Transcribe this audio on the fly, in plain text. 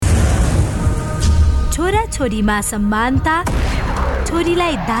छोरा छोरीमा समानता,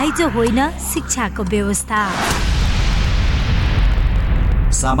 छोरीलाई दाइजो होइन शिक्षाको व्यवस्था।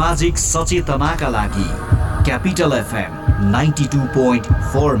 सामाजिक सचेतनाका लागि capital FM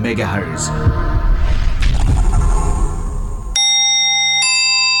 92.4 megahertz.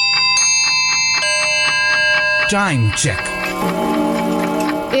 Time check.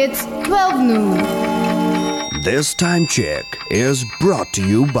 It's 12 noon. This time check is brought to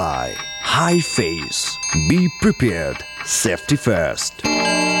you by High Face. Be prepared. Safety first.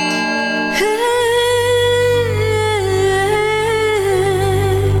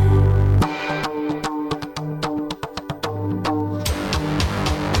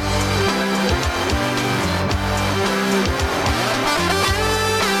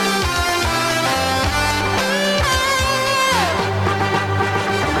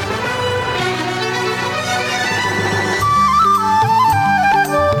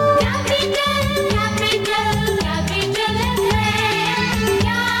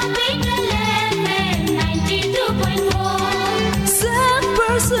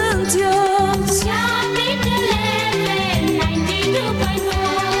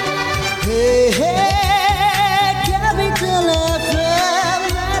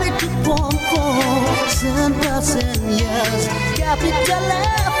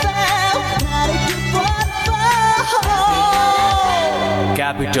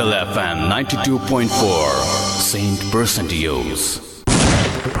 Capital FM 92.4 Saint Percentios.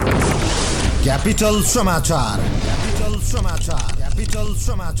 Capital समाचार.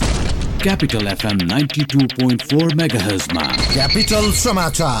 Capital FM 92.4 megahertz मा. Capital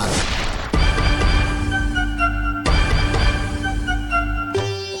समाचार.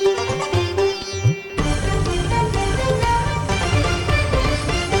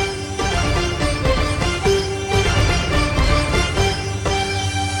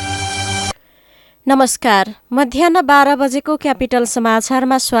 नमस्कार, मध्याह्न 12 बजेको क्यापिटल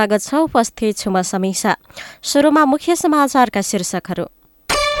समाचारमा स्वागत छ। उपस्थित छु म समीक्षा। सुरुमा मुख्य समाचारका शीर्षकहरू।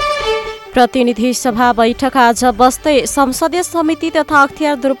 प्रतिनिधि सभा बैठक आज बस्दै संसदीय समिति तथा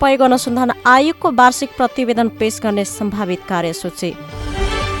अख्तियार दुरुपयोग अनुसन्धान आयोगको वार्षिक प्रतिवेदन पेश गर्ने सम्भावित कार्यसूची।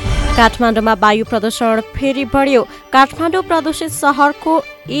 काठमाडौँमा वायु प्रदूषण फेरि बढ्यो। काठमाडौँ प्रदूषित शहरको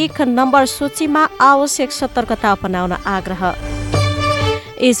 1 नम्बर सूचीमा आवश्यक सतर्कता अपनाउन आग्रह।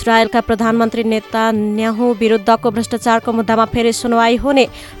 इजरायलका प्रधानमन्त्री नेतान्याहु विरुद्धको भ्रष्टाचारको मुद्दामा फेरि सुनवाई हुने।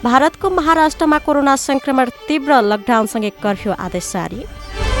 भारतको महाराष्ट्रमा कोरोना संक्रमण तीव्र, लकडाउनसँगै कर्फ्यू आदेश जारी।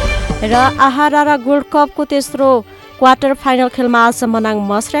 र आहारा र गोल्ड कपको तेस्रो क्वार्टर फाइनल खेलमा आज मनाङ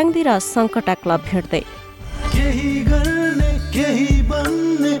मसराङदी र सङ्कटा क्लब भिड्दै। केही गर्ने केही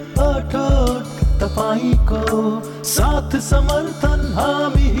बन्ने अठोट तपाईको साथ समर्थन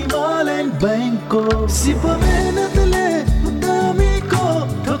हामी हिमालयन बैंकको सिप मेहनतले उद्यमीको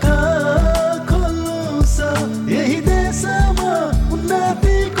ढोका खोल्नु छ। यही देशमा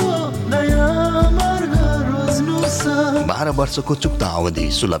उन्नतिको नयाँ मार्ग रोज्नु छ। 12 वर्षको चुक्ता अवधि,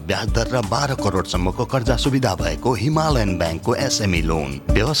 सुलभ ब्याज दर र 12 करोडसम्मको कर्जा सुविधा भएको हिमालयन बैंकको एसएमई लोन।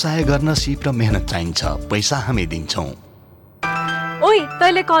 व्यवसाय गर्न सिप र मेहनत चाहिन्छ, पैसा हामी दिन्छौँ। ओइ,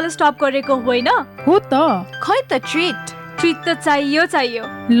 तैले कलेज स्टप गरेको होइन? हो त। खै त ट्रिट त चाहियो।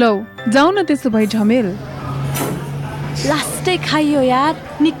 लौ, जाऊ न त्यसो भए झमेल। लास्टै खाइयो यार,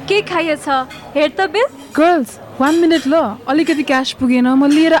 निकै खाइएछ। हेर त बिल। गर्ल्स, 1 मिनट ल, अलिकति क्याश पुगेन, म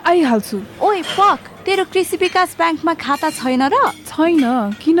लिएर आइहाल्छु। ओइ फक, तेरो कृषि विकास ब्याङ्कमा खाता छैन र?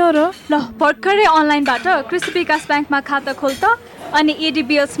 छैन, किन र? ल, भर्खरै अनलाइनबाट कृषि विकास ब्याङ्कमा खाता खोल त, अनि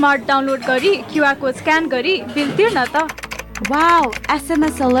एडीबीएल स्मार्ट डाउनलोड गरी क्यूआर कोड स्क्यान गरी बिल तिर्न त। Wow,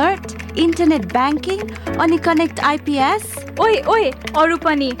 SMS alert, internet banking अनि कनेक्ट आइपीएस। ओइ, अरू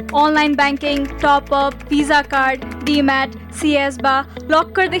पनि online banking, top up, visa card, demat, सीएस बा,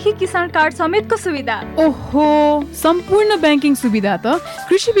 लक्करदेखि किसान कार्ड समेतको सुविधा। ओहो, सम्पूर्ण ब्याङ्किङ सुविधा त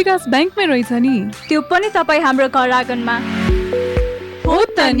कृषि विकास ब्याङ्कमै रहेछ नि। त्यो पनि तपाईँ हाम्रो घर आँगनमा। हो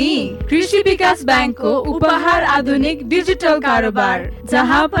त नि, कृषि विकास ब्याङ्कको उपहार आधुनिक डिजिटल कारोबार,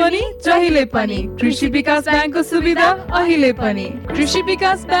 जहाँ पनि जहिले पनि कृषि विकास ब्याङ्कको सुविधा अहिले पनि। कृषि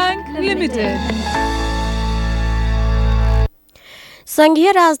विकास ब्याङ्क लिमिटेड।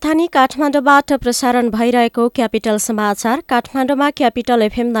 संघीय राजधानी काठमाडौँबाट प्रसारण भइरहेको क्यापिटल समाचार काठमाडौँमा क्यापिटल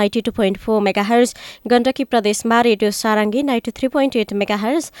एफएम 92.4 मेगाहर्ज, गण्डकी प्रदेशमा रेडियो सारङ्गी 93.8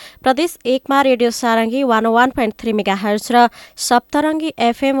 मेगाहर्ज, प्रदेश 1 मा रेडियो सारङ्गी 101.3 मेगाहर्ज र सप्तरङ्गी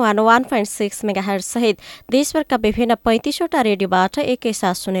एफएम 101.6 मेगाहर्ज सहित देशभरका विभिन्न 35 वटा रेडियोबाट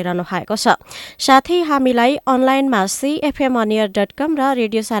एकैसाथ सुनिरहनु भएको छ। साथै हामीलाई अनलाइनमा cfmonir.com र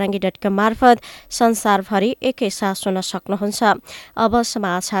रेडियो सारङ्गी.com मार्फत संसारभरि एकैसाथ सुन्न सक्नुहुन्छ। अब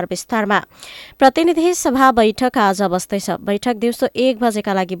समाचार विस्तारमा। प्रतिनिधि सभा बैठक आज बस्दैछ। बैठक दिउँसो 1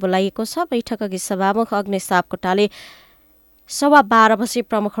 बजेका लागि बोलाइएको छ। बैठकअघि सभामुख अग्नि सापकोटाले 12:15 बजे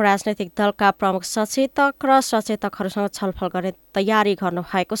प्रमुख राजनैतिक दलका प्रमुख सचेतक र सचेतकहरूसँग छलफल गर्ने तयारी गर्नु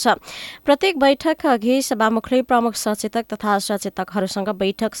भएको छ। प्रत्येक बैठक अघि सभामुखले प्रमुख सचेतक तथा सचेतकहरूसँग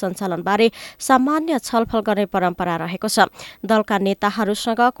बैठक सञ्चालनबारे सामान्य छलफल गर्ने परम्परा रहेको छ। दलका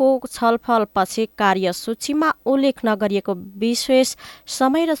नेताहरूसँगको छलफलपछि कार्यसूचीमा उल्लेख नगरिएको विशेष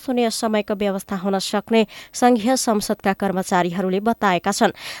समय र शून्य समयको व्यवस्था हुन सक्ने संघीय संसदका कर्मचारीहरूले बताएका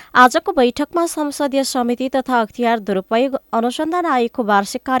छन्। आजको बैठकमा संसदीय समिति तथा अख्तियार दुरूपयोग अनुसन्धान आयोगको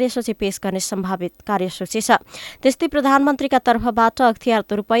वार्षिक कार्यसूची पेश गर्ने सम्भावित कार्यसूची छ। त्यस्तै प्रधानमन्त्रीका तर्फबाट अख्तियार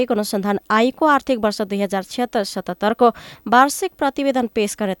दुरूपयोग अनुसन्धान आयोगको आर्थिक वर्ष 2076-77 को वार्षिक प्रतिवेदन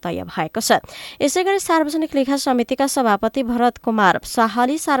पेश गर्ने तय भएको छ। यसैगरी सार्वजनिक लेखा समितिका सभापति भरत कुमार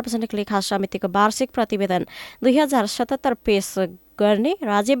शाहले सार्वजनिक लेखा समितिको वार्षिक प्रतिवेदन 2077 पेश गर्ने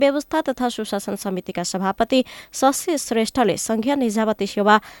राज्य व्यवस्था तथा सुशासन समितिका सभापति शशि श्रेष्ठले संघीय निजामती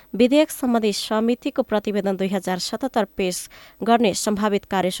सेवा विधेयक सम्बन्धी समितिको प्रतिवेदन 2077 पेश गर्ने सम्भावित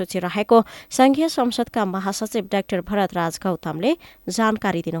कार्यसूची रहेको संघीय संसदका महासचिव डाक्टर भरत राज गौतमले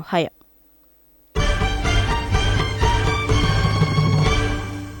जानकारी दिनुभयो।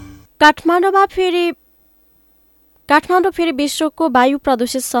 काठमाडौँ फेरि विश्वको वायु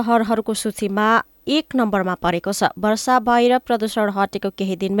प्रदूषित शहरहरूको सूचीमा 1 नम्बरमा परेको छ। वर्षा भएर प्रदूषण हटेको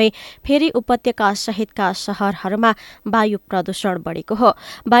केही दिनमै फेरि उपत्यका सहितका शहरहरूमा वायु प्रदूषण बढेको हो।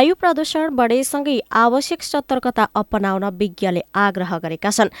 वायु प्रदूषण बढेसँगै आवश्यक सतर्कता अपनाउन विज्ञले आग्रह गरेका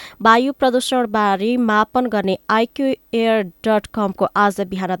छन्। वायु प्रदूषणबारे मापन गर्ने IQAir.com को आज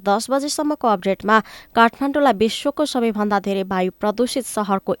बिहान 10 बजेसम्मको अपडेटमा काठमाडौँलाई विश्वको सबैभन्दा धेरै वायु प्रदूषित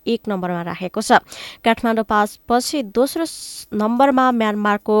शहरको 1 नम्बरमा राखेको छ। काठमाडौँ पछि दोस्रो नम्बरमा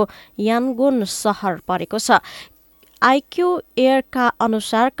म्यानमारको यानगुन शहर परेको छ। IQAir का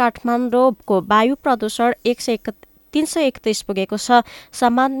अनुसार काठमाडौँको वायु प्रदूषण 331 पुगेको छ।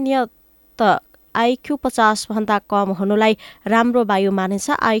 सामान्यतः IQ 50 भन्दा कम हुनुलाई राम्रो वायु मानिन्छ।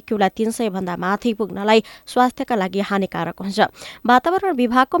 IQ लाई 300 भन्दा माथि पुग्नलाई स्वास्थ्यका लागि हानिकारक हुन्छ। वातावरण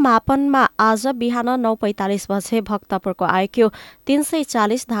विभागको मापनमा आज बिहान 9:45 बजे भक्तपुरको IQ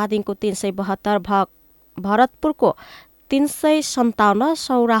 340, धादिङको 372, भरतपुरको 357,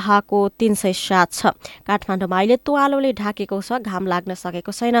 सौराहाको 307 छ। काठमाडौँमा अहिले तुवालोले ढाकेको छ। घाम लाग्न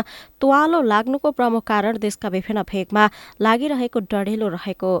सकेको छैन। तुवालो लाग्नुको प्रमुख कारण देशका विभिन्न भेगमा लागिरहेको डढेलो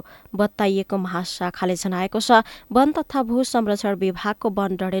रहेको बताइएको महाशाखाले जनाएको छ। वन तथा भू संरक्षण विभागको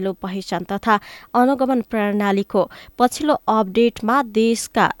वन डढेलो पहिचान तथा अनुगमन प्रणालीको पछिल्लो अपडेटमा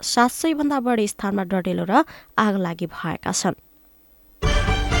देशका 700 भन्दा बढी स्थानमा डढेलो र आगलागी भएका छन्।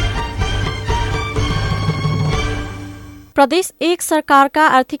 प्रदेश 1 सरकारका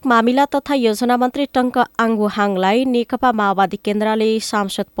आर्थिक मामिला तथा योजना मन्त्री टंक आङबुहाङलाई नेकपा माओवादी केन्द्रले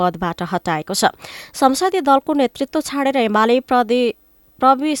सांसद पदबाट हटाएको छ। संसदीय दलको नेतृत्व छाडेर एमाले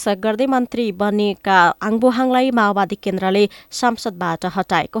प्रवेश गर्दै मन्त्री बनेका आङबुहाङलाई माओवादी केन्द्रले सांसदबाट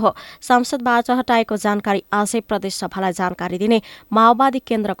हटाएको हो। सांसदबाट हटाएको जानकारी आजै प्रदेश सभालाई जानकारी दिने माओवादी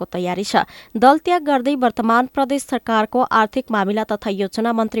केन्द्रको तयारी छ। दल त्याग गर्दै वर्तमान प्रदेश सरकारको आर्थिक मामिला तथा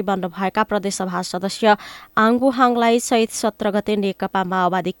योजना मन्त्री बन्नुभएका प्रदेश सभा सदस्य आङबुहाङलाई चैत 17 गते नेकपा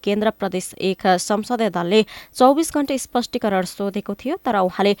माओवादी केन्द्र प्रदेश 1 संसदीय दलले 24 घण्टे स्पष्टीकरण सोधेको थियो, तर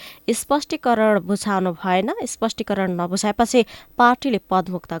उहाँले स्पष्टीकरण बुझाउनु भएन। स्पष्टीकरण नबुझाएपछि पार्टीले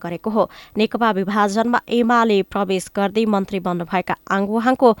पदमुक्त गरेको हो। नेकपा विभाजनमा एमाले प्रवेश गर्दै मन्त्री बन्नुभएका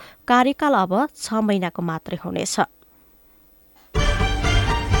आङबुहाङको कार्यकाल अब 6 महिनाको मात्रै हुनेछ।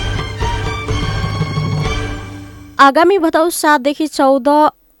 आगामी भदौ 7 देखि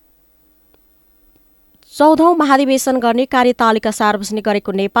 14औं महाधिवेशन गर्ने कार्यतालिका सार्वजनिक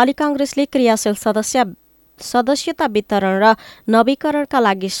गरेको नेपाली कांग्रेसले क्रियाशील सदस्यता वितरण र नवीकरणका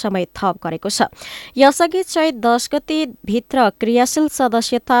लागि समय थप गरेको छ। यसअघि चैत 10 गते भित्र क्रियाशील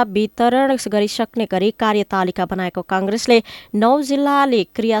सदस्यता वितरण गरिसक्ने गरी कार्यतालिका बनाएको कांग्रेसले 9 जिल्लाले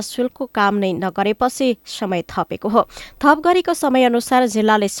क्रियाशीलको काम नै नगरेपछि समय थपेको हो। थप गरेको समय अनुसार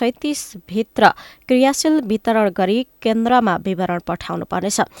जिल्लाले 37 भित्र क्रियाशील वितरण गरी केन्द्रमा विवरण पठाउनु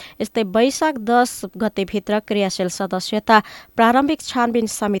पर्नेछ। यस्तै वैशाख 10 गते भित्र क्रियाशील सदस्यता प्रारम्भिक छानबिन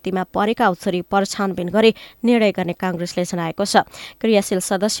समितिमा परेका उत्तरी पर छानबिन गरी निर्णय गर्ने कांग्रेसले जनाएको छ। क्रियाशील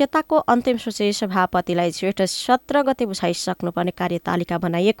सदस्यताको अन्तिम सूची सभापतिलाई जेठ 17 गते बुझाइसक्नुपर्ने कार्यतालिका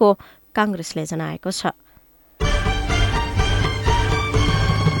बनाइएको कांग्रेसले जनाएको छ।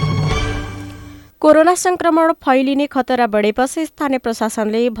 कोरोना संक्रमण फैलिने खतरा बढेपछि स्थानीय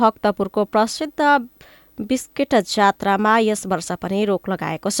प्रशासनले भक्तपुरको प्रसिद्ध बिस्किट जात्रामा यस वर्ष पनि रोक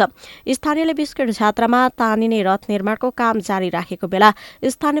लगाएको छ। स्थानीयले बिस्किट जात्रामा तानिने रथ निर्माणको काम जारी राखेको बेला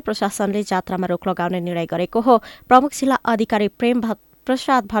स्थानीय प्रशासनले जात्रामा रोक लगाउने निर्णय गरेको हो। प्रमुख जिल्ला अधिकारी प्रेम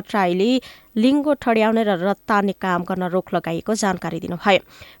प्रसाद भट्टराईले लिङ्गो ठड्याउने र रथ तान्ने काम गर्न रोक लगाइएको जानकारी दिनुभयो।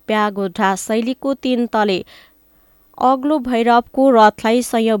 प्यागोढा शैलीको 3 तले अग्लो भैरवको रथलाई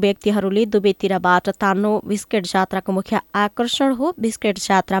सयौं व्यक्तिहरूले दुवैतिरबाट तान्नु बिस्किट जात्राको मुख्य आकर्षण हो। बिस्किट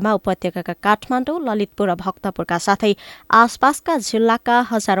जात्रामा उपत्यकाका काठमाडौँ, ललितपुर र भक्तपुरका साथै आसपासका जिल्लाका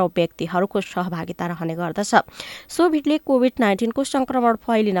हजारौं व्यक्तिहरूको सहभागिता रहने गर्दछ। सो भिडले कोभिड-19 को संक्रमण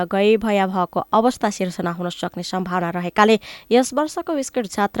फैलिन गए भयावहको अवस्था सिर्जना हुन सक्ने सम्भावना रहेकाले यस वर्षको बिस्किट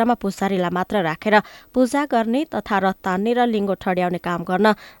जात्रामा पुजारीलाई मात्र राखेर पूजा गर्ने तथा रथ तान्ने र लिङ्गो ठड्याउने काम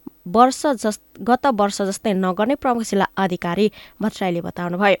गर्न गत वर्ष जस्तै नगर्ने प्रमुख जिल्ला अधिकारी भट्टराईले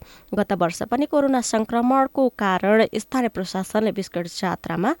बताउनुभयो। गत वर्ष पनि कोरोना संक्रमणको कारण स्थानीय प्रशासनले बिस्किट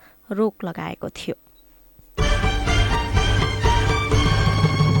जात्रामा रोक लगाएको थियो।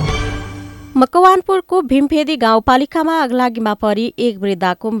 मकवानपुरको भीमफेदी गाउँपालिकामा आगलागीमा परि एक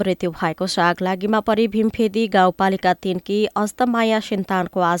वृद्धाको मृत्यु भएको छ। आगलागीमा परि भीमफेदी गाउँपालिका 3 की अस्तमाया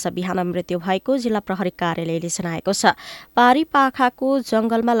सिन्तानको आज बिहान मृत्यु भएको जिल्ला प्रहरी कार्यालयले जनाएको छ। पारी पाखाको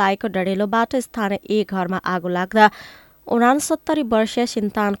जंगलमा लागेको डढेलोबाट स्थानीय एक घरमा आगो लाग्दा 69 वर्षीय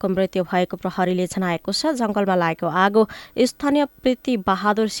सिन्तानको मृत्यु भएको प्रहरीले जनाएको छ। जंगलमा लागेको आगो स्थानीय प्रीति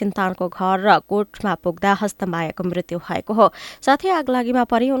बहादुर सिन्तानको घर र गोठमा पुग्दा हस्तमायाको मृत्यु भएको हो। साथै आगलागीमा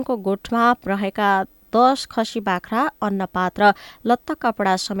परि उनको गोठमा रहेका 10 खसी बाख्रा, अन्नपात र लत्ता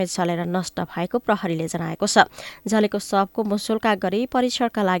कपडा समेत जलेर नष्ट भएको प्रहरीले जनाएको छ। जलेको शवको मुसुल्का गरी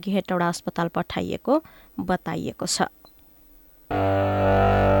परीक्षणका लागि हेटौडा अस्पताल पठाइएको बताइएको छ।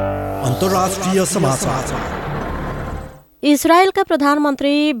 अन्तर्राष्ट्रिय समाचार। इजरायलका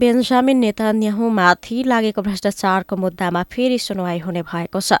प्रधानमन्त्री बेन्जामिन नेतान्याहुमाथि लागेको भ्रष्टाचारको मुद्दामा फेरि सुनवाई हुने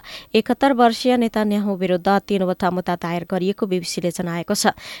भएको छ। 71 वर्षीय नेतान्याहु विरुद्ध 3वटा मुद्दा दायर गरिएको बीबीसीले जनाएको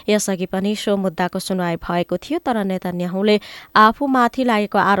छ। यसअघि पनि सो मुद्दाको सुनवाई भएको थियो, तर नेतान्याहुले आफूमाथि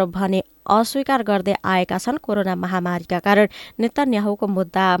लागेको आरोप भने अस्वीकार गर्दै आएका छन्। कोरोना महामारीका कारण नेतान्याहुको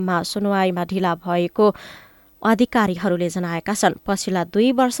मुद्दामा सुनवाईमा ढिला भएको अधिकारीहरूले जनाएका छन्। पछिल्ला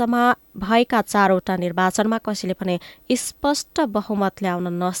 2 वर्षमा भएका 4वटा निर्वाचनमा कसैले पनि स्पष्ट बहुमत ल्याउन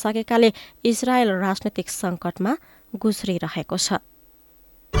नसकेकाले इजरायल राजनैतिक संकटमा गुज्रिरहेको छ।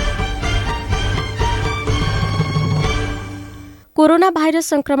 कोरोना भाइरस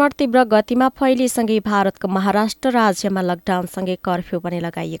संक्रमण तीव्र गतिमा फैलिएसँगै भारतको महाराष्ट्र राज्यमा लकडाउनसँगै कर्फ्यू पनि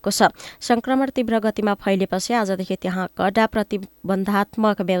लगाइएको छ। संक्रमण तीव्र गतिमा फैलिएपछि आजदेखि त्यहाँ कडा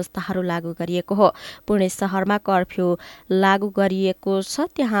प्रतिबन्धात्मक व्यवस्थाहरू लागू गरिएको हो। पुणे शहरमा कर्फ्यू लागू गरिएको छ।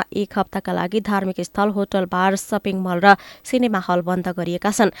 त्यहाँ 1 हप्ताका लागि धार्मिक स्थल, होटल, बार, शपिङ मल र सिनेमा हल बन्द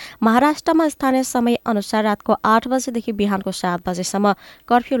गरिएका छन्। महाराष्ट्रमा स्थानीय समय अनुसार रातको 8 बजेदेखि बिहानको 7 बजेसम्म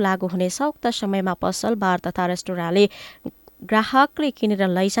कर्फ्यू लागू हुनेछ। उक्त समयमा पसल, बार तथा रेस्टुराँले ग्राहकले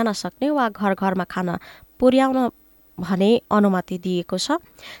किनेर लैजान सक्ने वा घर घरमा खाना पुर्याउन भने अनुमति दिएको छ।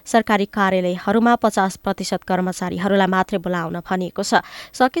 सरकारी कार्यालयहरूमा 50% कर्मचारीहरूलाई मात्रै बोलाउन भनिएको छ।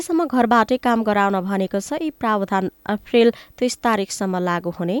 सकेसम्म घरबाटै काम गराउन भनेको छ। यी प्रावधान अप्रिल 30 तारिकसम्म लागू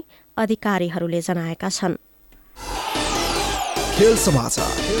हुने अधिकारीहरूले जनाएका छन्। खेल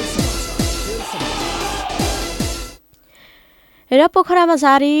समाचार। र पोखरामा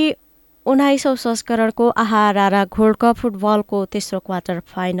जारी 19औं संस्करणको आहारारा गोल्ड कप फुटबलको तेस्रो क्वार्टर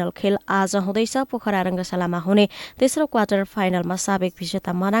फाइनल खेल आज हुँदैछ। पोखरा रङ्गशालामा हुने तेस्रो क्वार्टर फाइनलमा साবেক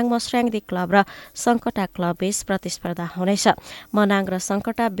विजेता मनाङ मस्र्याङदी क्लब र सङ्कटा क्लब बीच प्रतिस्पर्धा हुनेछ। मनाङ र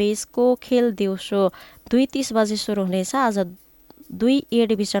सङ्कटा बीचको खेल दिउँसो 2:30 बजे सुरु हुनेछ। आज 2 ए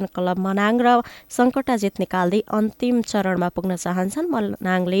डिभिजन क्लब मनाङ र सङ्कटा जित निकाल्दै अन्तिम चरणमा पुग्न चाहन्छन्।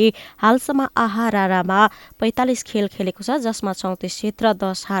 मनाङले हालसम्म आहारारामा 45 खेल खेलेको छ, जसमा 34 जित र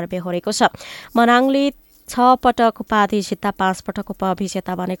 10 हार बेहोरेको छ। मनाङले 6 पटक उपाधि जित्दा 5 पटक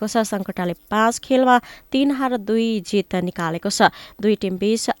उपविजेता बनेको छ। सङ्कटाले 5 खेलमा 3 हार 2 जित निकालेको छ। दुई टिम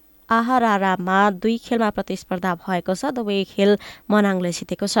बीच आहारारामा 2 खेलमा प्रतिस्पर्धा भएको छ। दुवै खेल मनाङले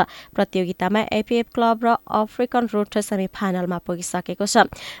जितेको छ। प्रतियोगितामा एपीएफ क्लब र अफ्रिकन रुट सेमी फाइनलमा पुगिसकेको छ।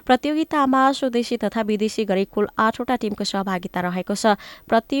 प्रतियोगितामा स्वदेशी तथा विदेशी गरी कुल 8वटा टिमको सहभागिता रहेको छ।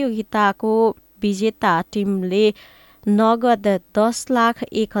 प्रतियोगिताको विजेता टिमले नगद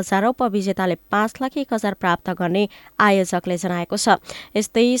 10,01,000 उपविजेताले 5,01,000 प्राप्त गर्ने आयोजकले जनाएको छ।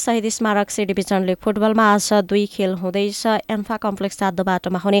 यस्तै शहीद स्मारक सी डिभिजन लिग फुटबलमा आज 2 खेल हुँदैछ। एन्फा कम्प्लेक्स 7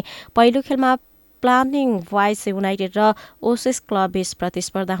 बाटोमा हुने पहिलो खेलमा प्लानिङ भोइस युनाइटेड र ओसेस क्लब बीच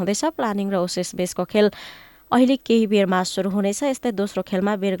प्रतिस्पर्धा हुँदैछ। प्लानिङ र ओसेस बीचको खेल अहिले केही बेरमा सुरु हुनेछ। यस्तै दोस्रो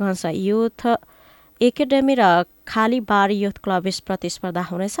खेलमा वीरगञ्ज युथ एकाडेमी र खालीबारी युथ क्लब बीच प्रतिस्पर्धा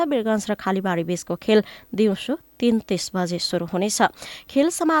हुनेछ। वीरगञ्ज र खालीबारी बीचको खेल दिउँसो 3:30 बजे सुरु हुनेछ। खेल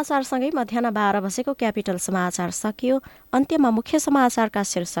समाचारसँगै मध्याह 12 बजेको क्यापिटल समाचार सकियो। अन्त्यमा मुख्य समाचारका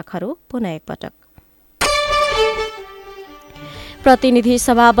शीर्षकहरू पुनः एकपटक। प्रतिनिधि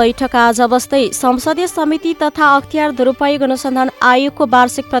सभा बैठक आज बस्दै संसदीय समिति तथा अख्तियार दुरूपयोग अनुसन्धान आयोगको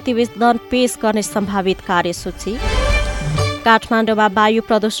वार्षिक प्रतिवेदन पेश गर्ने सम्भावित कार्यसूची। काठमाडौँमा वायु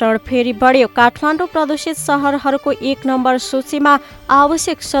प्रदूषण फेरि बढ्यो। काठमाडौँ प्रदूषित शहरहरूको 1 नम्बर सूचीमा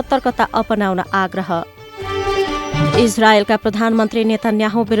आवश्यक सतर्कता अपनाउन आग्रह। इजरायलका प्रधानमन्त्री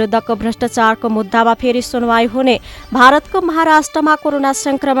नेतन्याहु विरुद्धको भ्रष्टाचारको मुद्दामा फेरि सुनवाई हुने। भारतको महाराष्ट्रमा कोरोना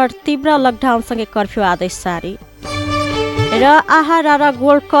संक्रमण, तीव्र लकडाउनसँगै कर्फ्यू आदेश जारी। र आहारा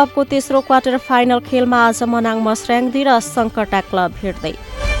गोल्ड कपको तेस्रो क्वार्टर फाइनल खेलमा आज मनाङ मस्र्याङदी र सङ्कटा क्लब भिड्दै।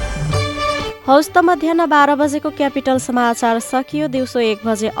 हौस् त मध्याह 12 बजेको क्यापिटल समाचार सकियो। दिउँसो 1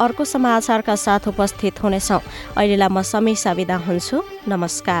 बजे अर्को समाचारका साथ उपस्थित हुनेछौँ। अहिलेलाई म समीक्षा बिदा हुन्छु।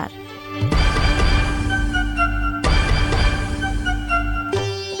 नमस्कार।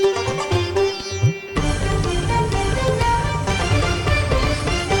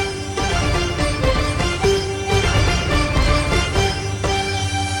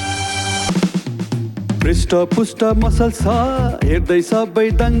 पृष्ठपुष्ट मसल छ, हेर्दै सबै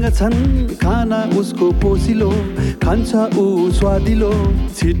दङ्ग छन्। खाना उसको पोसिलो, खान्छ ऊ स्वादिलो।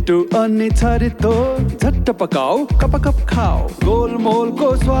 छिटो अनि छरितो, झट्ट पकाऊ, कप कप खाऊ। गोलमोलको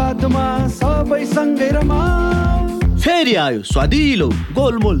स्वादमा सबै सँगै रमाऊ। फेरि आयो स्वादिलो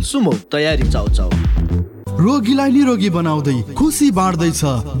गोलमोल सुमो, तयारी चाउ। रोगीलाई निरोगी बनाउँदै खुसी बाँड्दैछ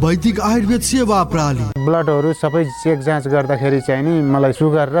वैदिक आयुर्वेद सेवा प्रणाली। ब्लडहरू सबै चेक जाँच गर्दाखेरि चाहिँ नि मलाई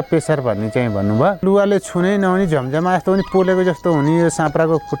सुगर र प्रेसर भन्ने चाहिँ भन्नुभयो। लुगाले छुनै नहुने झमझमा जस्तो पनि पोलेको जस्तो हुने यो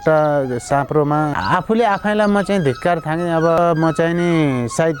साँप्राको खुट्टा साँप्रोमा। आफूले आफैलाई म चाहिँ धिक्कार थाङेँ। अब म चाहिँ नि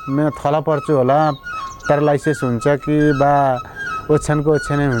सायद म थला पर्छु होला, प्यारालाइसिस हुन्छ कि बा ओछ्यानको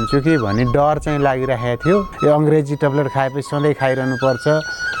ओछ्यानै हुन्छु कि भन्ने डर चाहिँ लागिरहेको थियो। यो अङ्ग्रेजी ट्याब्लेट खाएपछि सधैँ खाइरहनु पर्छ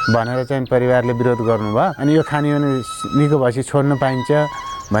भनेर चाहिँ परिवारले विरोध गर्नुभयो। अनि यो खाने भने निको भएपछि छोड्नु पाइन्छ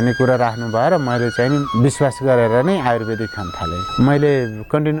भन्ने कुरा राख्नुभयो र मैले चाहिँ नि विश्वास गरेर नै आयुर्वेदिक खान थालेँ। मैले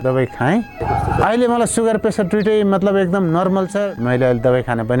कन्टिन्यू दबाई खाएँ। अहिले मलाई सुगर प्रेसर दुइटै मतलब एकदम नर्मल छ। मैले अहिले दबाई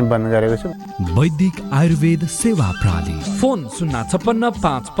खान पनि बन्द गरेको छु। वैदिक आयुर्वेद सेवा प्रणाली। Phone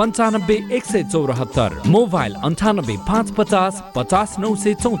 056 595 174, mobile 98 550 50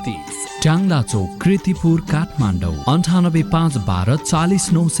 934। टाङ्ला Chowk, Kirtipur, Kathmandu 98 512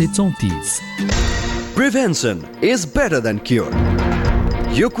 40 934। Prevention is better than cure.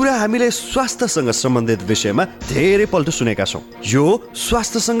 यो कुरा हामीले स्वास्थ्यसँग सम्बन्धित विषयमा धेरै पल्ट सुनेका छौँ। यो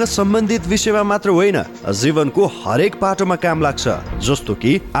स्वास्थ्यसँग सम्बन्धित विषयमा मात्र होइन, जीवनको हरेक पाटोमा काम लाग्छ। जस्तो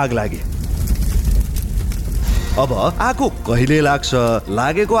कि आगलागी। अब आगो कहिले लाग्छ,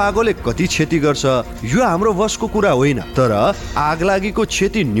 लागेको आगोले कति क्षति गर्छ, यो हाम्रो वशको कुरा होइन। तर आगलागीको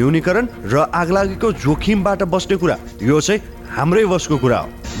क्षति न्यूनीकरण र आगलागीको जोखिमबाट बस्ने कुरा, यो चाहिँ हाम्रै वशको कुरा हो।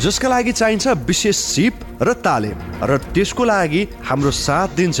 जसका लागि चाहिन्छ विशेष सिप र तालिम, र त्यसको लागि हाम्रो साथ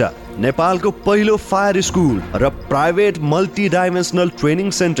दिन्छ नेपालको पहिलो फायर स्कुल र private multi dimensional training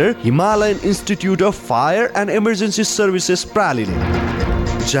centre Himalayan institute of fire and emergency services प्रालीले,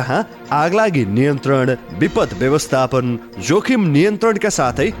 जहाँ आगलागी नियन्त्रण, विपद व्यवस्थापन, जोखिम नियन्त्रणका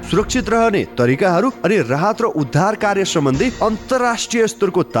साथै सुरक्षित रहने तरिकाहरू अनि राहत र उद्धार कार्य सम्बन्धी अन्तर्राष्ट्रिय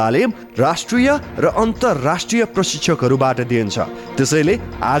स्तरको तालिम राष्ट्रिय र अन्तर्राष्ट्रिय प्रशिक्षकहरूबाट दिइन्छ। त्यसैले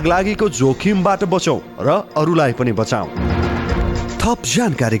आगलागीको जोखिमबाट बचौँ र अरूलाई पनि बचाऊ। थप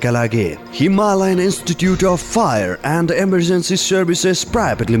जानकारीका लागि Himalayan institute of fire and emergency services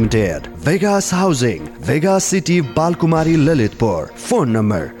private limited, Vegas housing, Vegas city, Balkumari, Lalitpur. Phone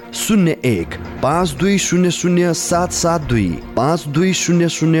number 01 5200 772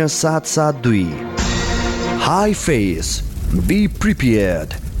 5200 772। High face, be prepared,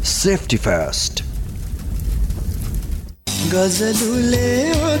 safety first. गजलुले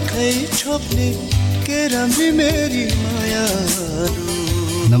आँखै छोप्ने के राम्री मेरी माया।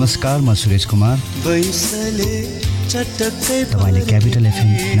 नमस्कार, म सुरेश कुमार। तपाईँले क्यापिटल एफएम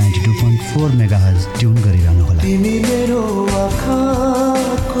 92.4 मेगाहर्ज ट्युन गरिरहनु होला। तिमी मेरो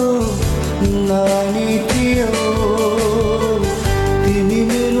आँखाको नानी थियौ, तिमी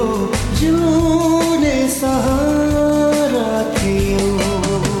मेरो जिउने सहारा थियौ।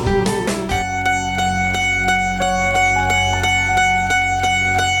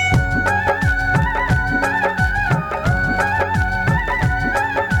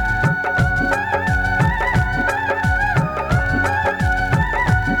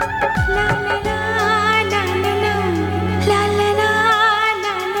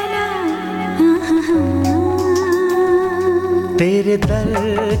 तेरे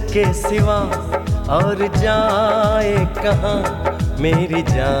दर के सिवा और जाए कहाँ मेरी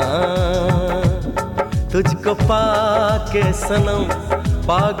जान, तुझको पाके सनम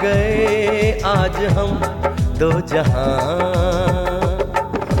पा गए आज हम दो जहां।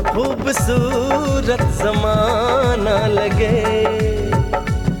 खूबसूरत ज़माना लगे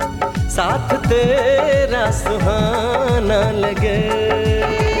साथ तेरा सुहाना लगे।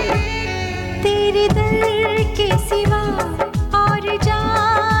 तेरे दर के सिवा और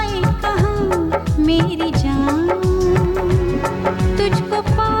जाए कहाँ मेरी जान। तुझको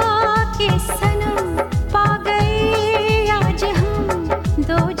पाके सनम पा गए आज हम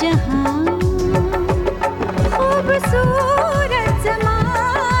दो जहां। खूबसूरत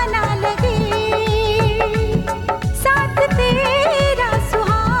ज़माना लगे साथ तेरा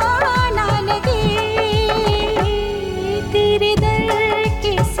सुहाना लगे। तेरे दर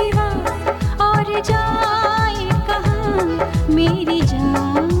के सिवा और जाए कहाँ मेरी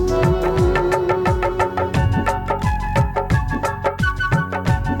जान।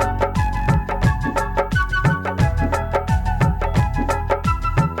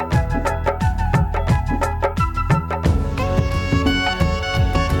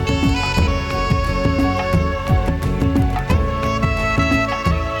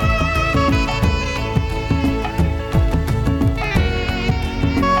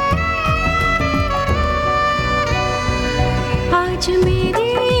 आज मेरे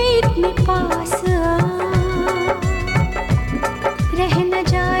इतने पास आ, रह न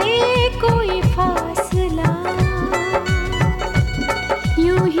जाए कोई फासला।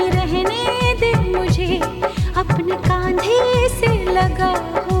 यूं ही रहने दे मुझे अपने कांधे से लगा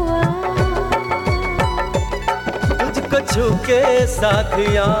हुआ। तुझको छू के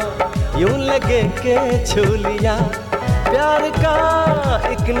साथिया यूं लगे के छू लिया प्यार का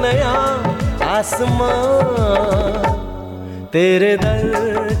एक नया आसमां। तेरे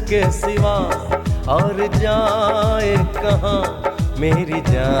दर के सिवा और जाए कहाँ मेरी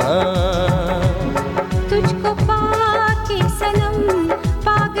जान। तुझको पाके सनम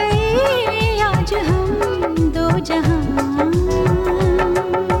पा गए आज हम दो जहां।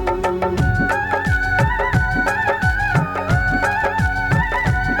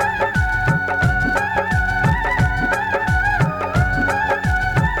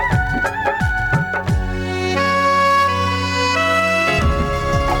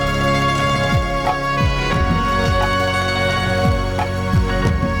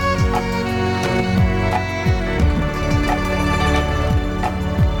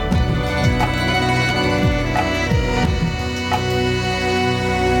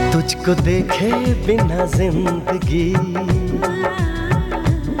 तुझको देखे बिना जिंदगी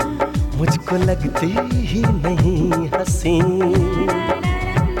मुझको लगती ही नहीं हंसी।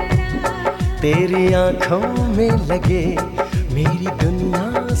 तेरी आंखों में लगे मेरी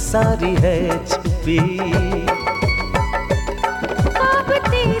दुनिया सारी है छुपी। अब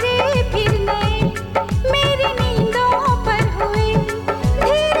तेरे फिर नए मेरी नींदों पर हुए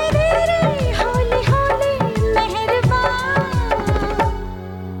धीरे धीरे हौले हौले मेहरबान।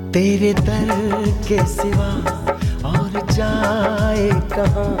 तेरे दर के सिवा और जाए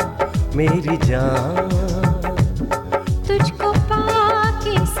कहाँ मेरी जान। तुझको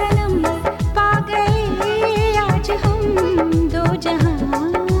पाके सनम पा गए आज हम दो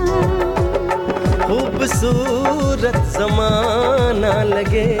जहां। खूबसूरत ज़माना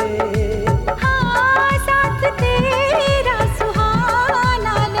लगे हाँ साथ तेरा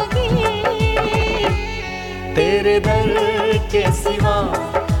सुहाना लगे। तेरे दर के सिवा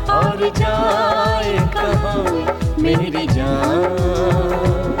और जाए कहाँ मेरी जान।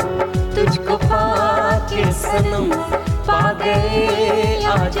 तुझको पाके सनम पा गए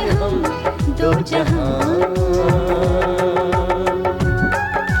आज हम दो जहां।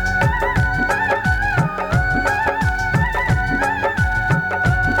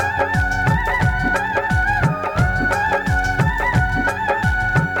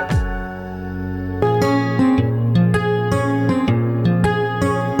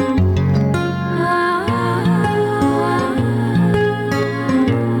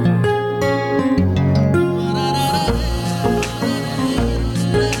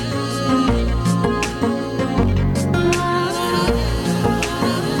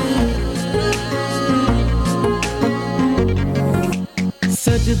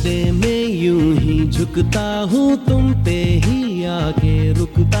 सजदे में यूं ही झुकता हूँ तुम पे ही आके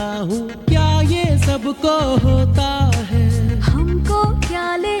रुकता हूँ। क्या ये सबको होता है? हमको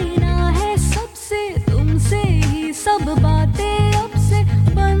क्या लेना है सबसे तुमसे ही सब बातें अब से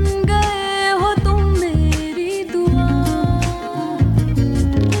बन गए हो तुम मेरी दुआ।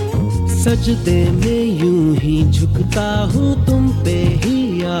 सजदे में यूं ही झुकता हूँ तुम पे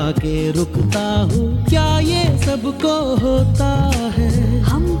ही आके रुकता हूँ। क्या ये सबको होता है?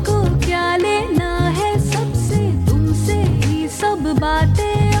 हमको क्या लेना है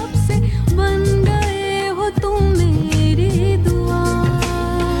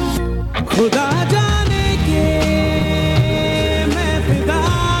खुदा जाने के मैं फिदा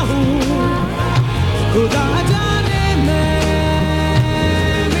हूँ, खुदा जाने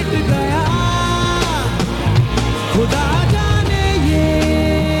मैं मिट गया, खुदा जाने ये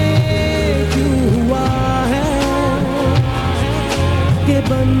क्यों हुआ है कि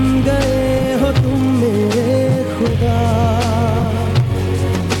बन गए हो तुम मेरे खुदा।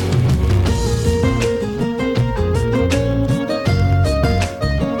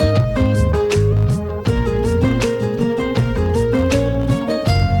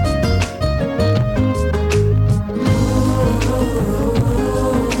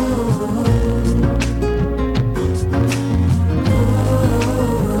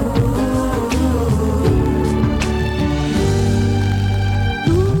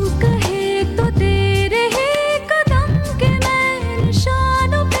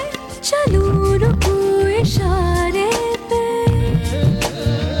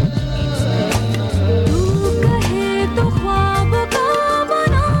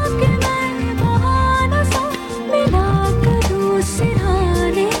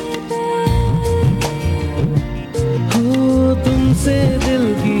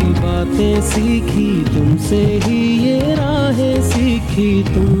 सीखी तुमसे ही ये राहें सीखी,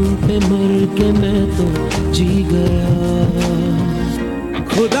 तुम पे मर के मैं तो जी गया।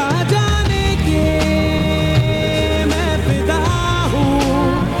 खुदा जाने के मैं फिदा हूँ,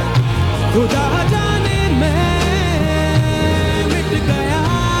 खुदा जाने मैं मिट गया,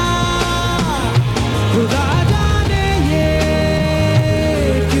 खुदा जाने ये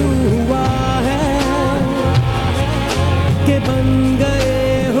क्यों हुआ है कि बन गए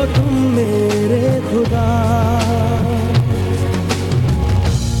हो तुम मेरे खुदा।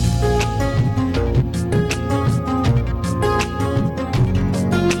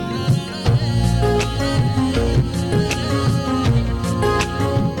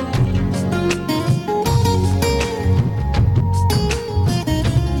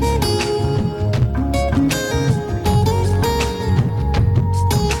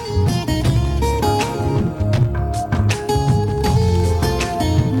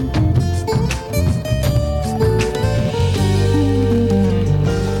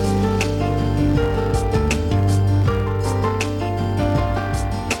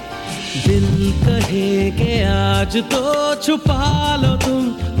 आज तो छुपा लो तुम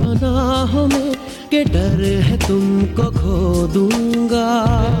पनाहों में के डर है तुमको खो दूंगा।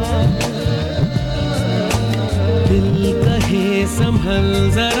 दिल कहे संभल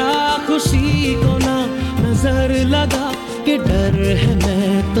जरा खुशी को ना नजर लगा के डर है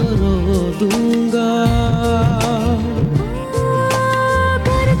मैं तो रो दूंगा।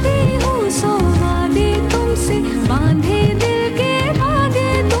 करती हूँ सौ वादे तुमसे, बांधे दिल के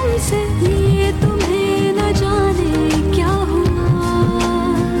धागे तुमसे, ये तुम्हें न जाने क्या हुआ।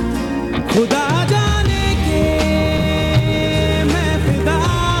 खुदा जाने के मैं फिदा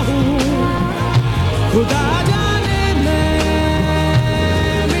हूँ, खुदा जाने मैं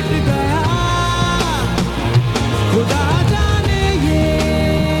मिट गया, खुदा जाने ये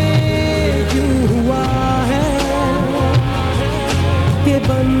क्यों हुआ है कि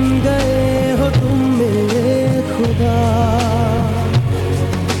बन गए हो तुम मेरे खुदा।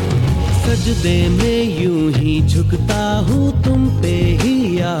 सजदे में यूं ही झुकता हूँ, तुम पे ही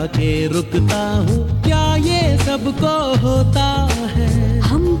आके रुकता हूँ, क्या ये सबको होता है।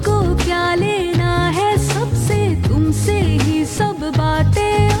 हमको क्या लेना है सबसे, तुमसे ही सब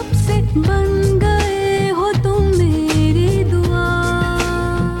बातें अब से, बन गए हो तुम मेरी दुआ।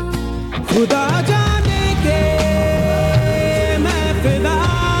 खुदा जाने के मैं फिदा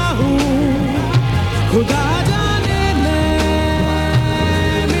हूँ, खुदा जाने मैं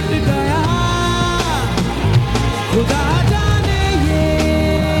मिट गया, खुदा जाने ये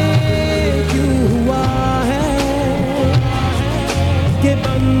क्यों हुआ है कि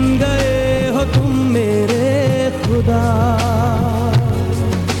बन गए हो तुम मेरे खुदा।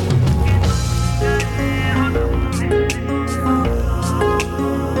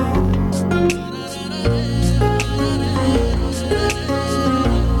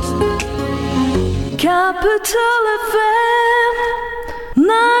 Capital FM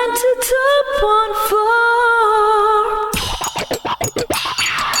 92.4।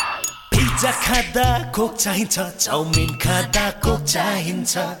 पिज्जा खाँदा कोक चाहिन्छ, चाउमिन खाँदा कोक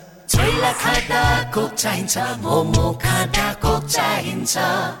चाहिन्छ, छोइला खाँदा कोक चाहिन्छ, मोमो खाँदा कोक चाहिन्छ,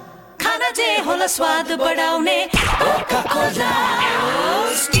 खाना जे होला स्वाद बढाउने कोका कोला।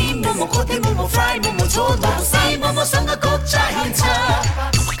 स्टिम मोमो, खोटे मोमो, फ्राई मोमो, झोल मोमो, साई मोमोसँग कोक चाहिन्छ,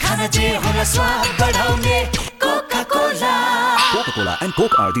 खाना जे होला स्वाद बढाउने Coca Cola. Coca-Cola and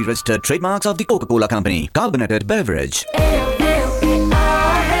Coke are the registered trademarks of the Coca-Cola Company. Carbonated beverage.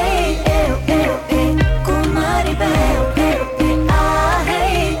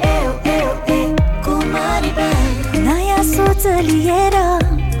 लिएर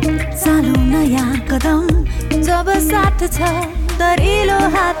चालौ नयाँ कदम जब साथ छ दरिलो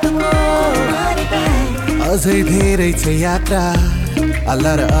हातको अझै धेरै छ यात्रा A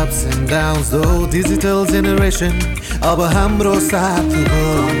lot of ups and downs though digital generation अब हाम्रो साथ हो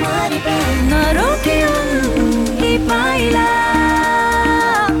नरोक्यौ यी पाइला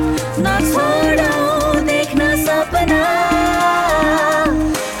नछोडौ देख्न सपना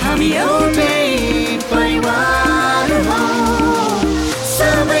हामी एउटै परिवार हौ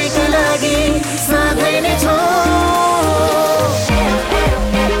सबैका लागि सधैँ नै छौँ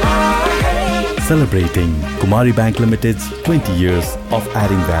Celebrating Kumari Bank Limited's 20 years of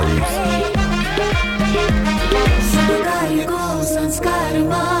adding values.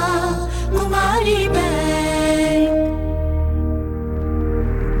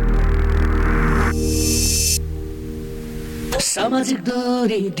 सामाजिक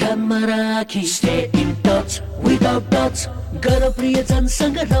दूरी ध्यानमा राखी Stay in touch without touch गर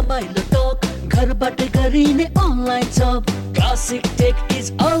प्रियजनसँग रमाइलो टक घरबाटै गरिने अनलाइन जब classic tech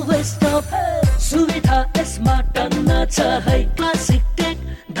is always top सुविधा यसमा टन्न छ है क्लासिक टेक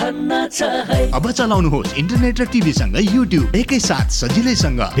धन्न छ है अब चलाउनुहोस् इन्टरनेट र टिभी सँगै युट्युब एकैसाथ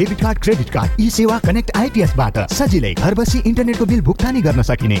सजिलैसँग debit card credit card eSewa connect IPS बाट सजिलै घर बसी इन्टरनेटको बिल भुक्तानी गर्न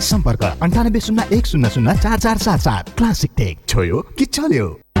सकिने सम्पर्क 9801004477 क्लासिक टेक छोयो कि चल्यो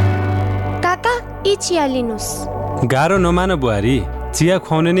काका ई चिया लिनुस् गाह्रो नमान बुहारी चिया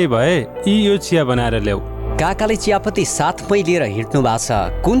खुवाउने नै भए यो चिया बनाएर ल्याऊ काकाले चियापत्ती साथमै लिएर हिँड्नु भएको छ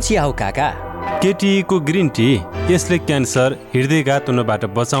कुन चिया हो काका केटीको ग्रिन टी यसले क्यान्सर हृदयघात हुनबाट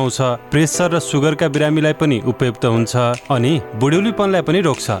बचाउँछ प्रेसर र सुगरका बिरामीलाई पनि उपयुक्त हुन्छ अनि बुढ्यौलीपनलाई पनि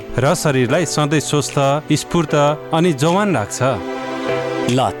रोक्छ र शरीरलाई सधैँ स्वस्थ स्फूर्त अनि जवान राख्छ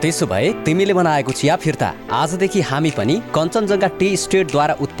ल त्यसो भए तिमीले बनाएको चिया फिर्ता आजदेखि हामी पनि कञ्चनजङ्घा टी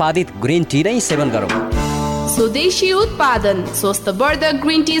स्टेटद्वारा उत्पादित ग्रिन टी नै सेवन गरौँ स्वदेशी उत्पादन स्वस्थ वर्धक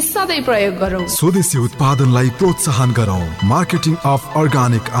ग्रिन टी सधैँ प्रयोग गरौँ स्वदेशी उत्पादनलाई प्रोत्साहन गरौँ marketing of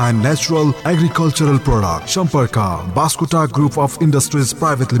organic and natural agricultural product सम्पर्क Baskota group of industries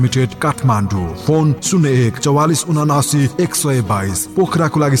private limited Kathmandu phone 0144799122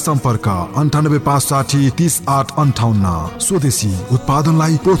 पोखराको लागि सम्पर्क 9856300858 स्वदेशी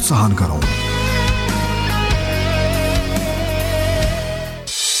उत्पादनलाई प्रोत्साहन गरौँ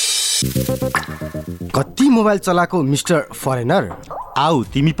कति मोबाइल चलाएको मिस्टर फरेनर आऊ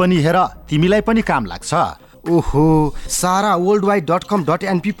तिमी पनि हेर तिमीलाई पनि काम लाग्छ ओहो सारा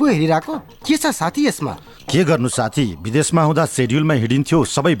worldwide.com.np पो हेरिरहेको के छ साथी यसमा के गर्नु साथी विदेशमा हुँदा शेड्युलमा हिँडिन्थ्यो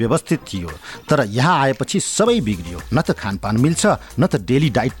सबै व्यवस्थित थियो तर यहाँ आएपछि सबै बिग्रियो न त खानपान मिल्छ न त डेली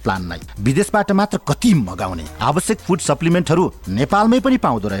डाइट प्लान नै विदेशबाट मात्र कति मगाउने आवश्यक फुड सप्लिमेन्टहरू नेपालमै पनि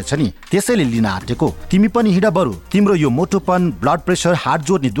पाउँदो रहेछ नि त्यसैले लिन आँटेको तिमी पनि हिँड बरु तिम्रो यो मोटोपन ब्लड प्रेसर हार्ट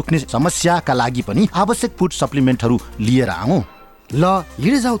जोड्ने दुख्ने समस्याका लागि पनि आवश्यक फुड सप्लिमेन्टहरू लिएर आऊ ल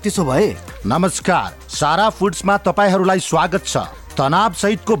हिँडे जाऊ त्यसो भए नमस्कार सारा फुड्समा तपाईहरूलाई स्वागत छ तनाव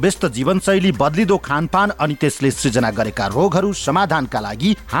सहितको व्यस्त जीवनशैली बदलिदो खानपान अनि त्यसले सृजना गरेका रोगहरू समाधानका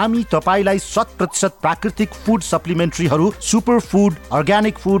लागि हामी तपाईलाई 100% प्राकृतिक फुड सप्लिमेन्ट्रीहरू सुपर फुड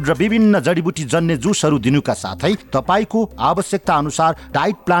अर्ग्यानिक फुड र विभिन्न जडीबुटी जन्य जुसहरू दिनुका साथै तपाईको आवश्यकता अनुसार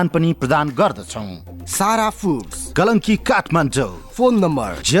डाइट प्लान पनि प्रदान गर्दछौं Sara foods Kalanki Kathmandu phone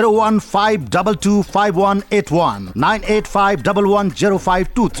number 015225181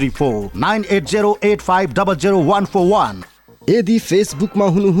 9851105234 9808500141 यदि फेसबुकमा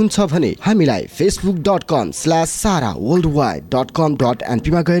हुनुहुन्छ भने हामीलाई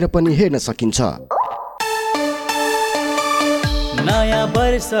facebook.com/saraworldwide.com.np मा गएर पनि हेर्न सकिन्छ नयाँ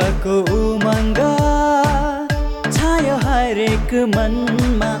वर्षको उमङ्ग छायो हरेक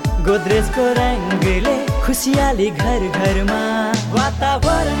मनमा गोदरेजको रङ्गले खुसियाली घर घरमा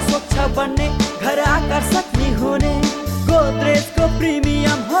वातावरण स्वच्छ बन्ने घर आकर्षक नि हुने गोदरेजको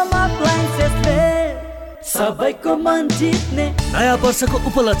प्रिमियम होम अप्लायन्सेसले सबैको मन जित्ने नयाँ वर्षको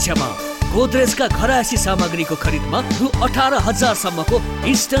उपलक्ष्यमा गोदरेजका घरायसी सामग्रीको खरिदमा रु 18,000 सम्मको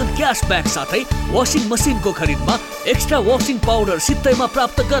इन्स्टन्ट क्यासब्याक साथै वासिङ मसिनको खरिदमा एक्स्ट्रा वासिङ पाउडर सित्तैमा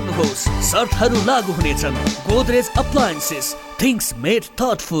प्राप्त गर्नुहोस् शर्तहरू लागू हुनेछन् Godrej appliances things made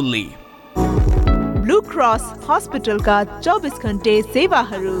thoughtfully blue cross hospital का 24 घंटे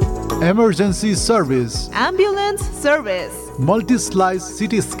सेवाहरू emergency service ambulance service multi slice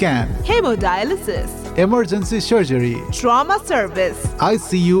CT scan hemodialysis emergency surgery trauma service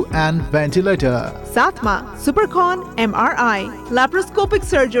ICU and ventilator साथमा supercon MRI laparoscopic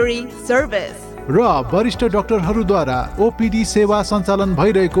surgery service र वरिष्ठ डाक्टरहरूद्वारा ओपीडी सेवा सञ्चालन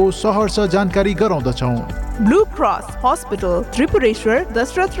भइरहेको सहर्ष जानकारी गराउँदछौँ। Blue cross hospital Tripureshwar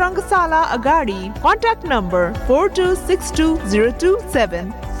Dasharath Rangashala अगाडि। Contact number 42620227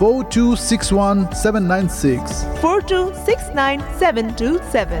 4261796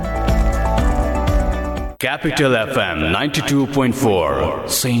 4269727। Capital FM 92.4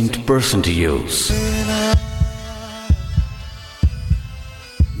 Saint Person to Use.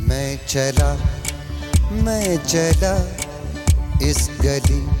 मैं चला इस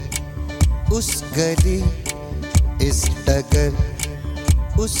गली उस गली, इस डगर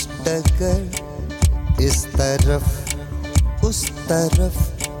उस डगर, इस तरफ उस तरफ,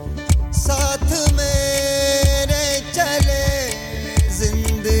 साथ मेरे चले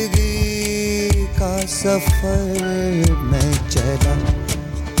जिंदगी का सफर। मैं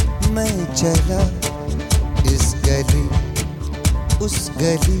चला इस गली उस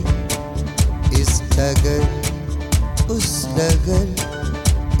गली, इस डगर उस डगर,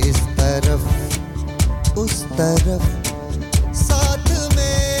 इस तरफ उस तरफ, साथ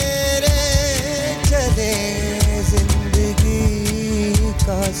मेरे चले जिंदगी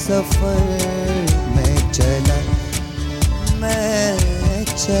का सफर। मैं चला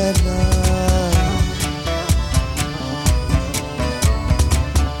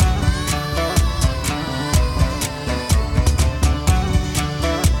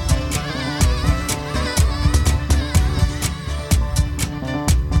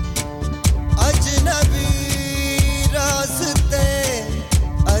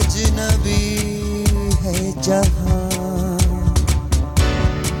जहाँ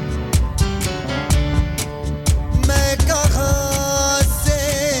मैं कहाँ से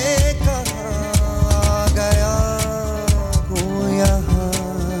कहाँ गया हूँ यहाँ।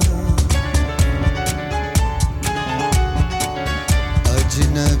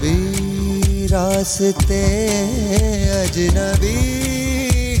 अजनबी रास्ते अजनबी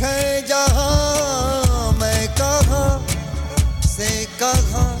है जहाँ, मैं कहाँ से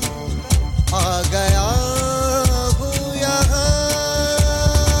कहाँ आ गया हूँ यहाँ।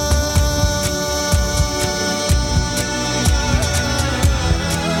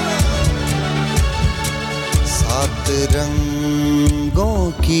 सात रंगों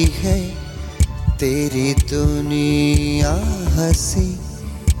की है तेरी दुनिया, हंसी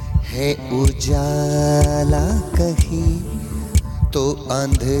है उजाला कहीं तो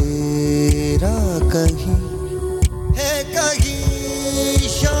अंधेरा कहीं है, कहीं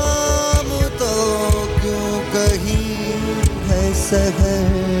शाम तो क्यों कहीं है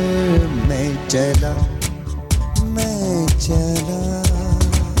सहर। मैं चला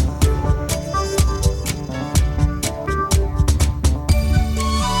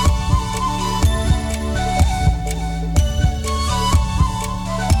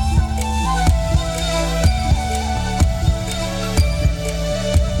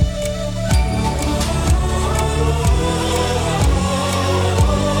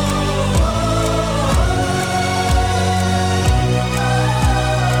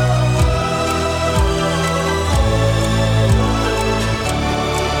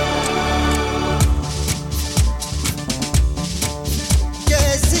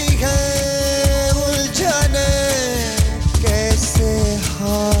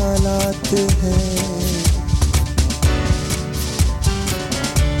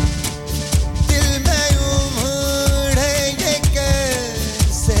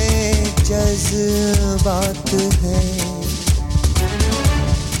बात है।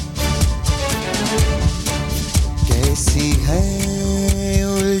 कैसी है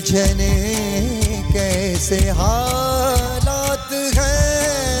उलझने कैसे हालात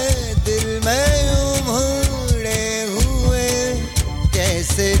हैं, दिल में उमड़े हुए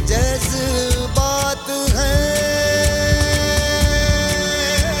कैसे जज्बात हैं।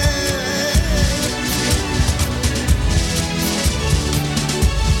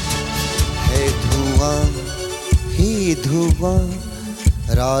 धुआं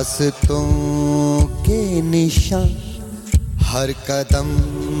रास्तों के निशान, हर कदम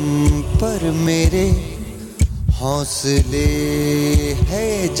पर मेरे हौसले है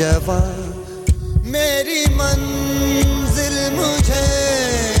जवां। मेरी मंजिल मुझे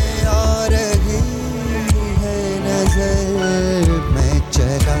आ रही है नजर। मैं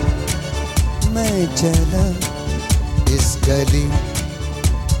चला इस गली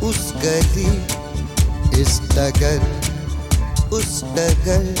उस गली, इस डगर उस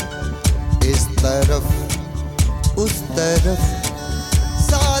डगर, इस तरफ उस तरफ,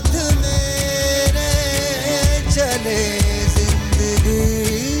 साथ मेरे चले जिंदगी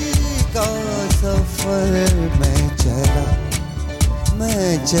का सफर। मैं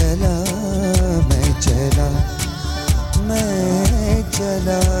चला चला मैं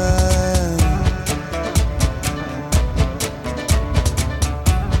चला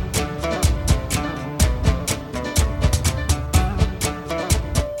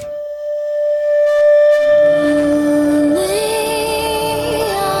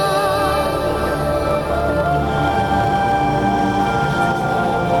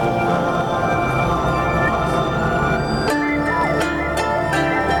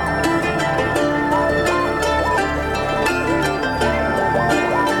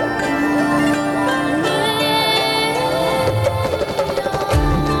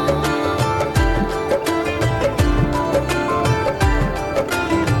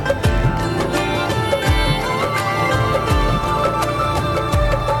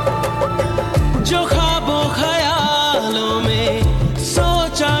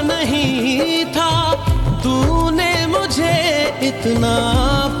इतना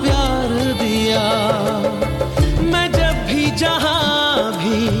प्यार दिया मैं जब भी जहां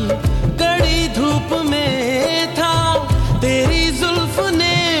भी कड़ी धूप में था तेरी जुल्फ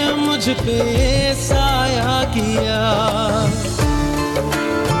ने मुझ पे साया किया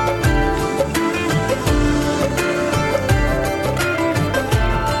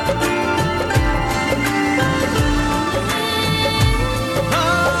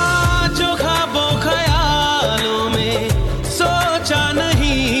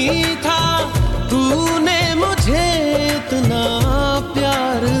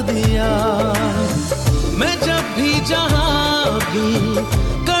जहां भी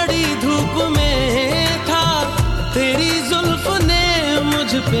कड़ी धूप में था तेरी जुल्फ ने मुझ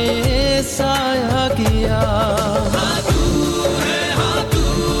पे साया किया हाँ तू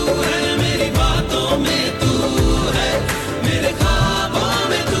है मेरी बातों में तू है मेरे ख्वाबों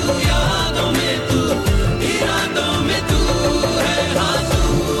में तू यादों में तू इरादों में तू है हाँ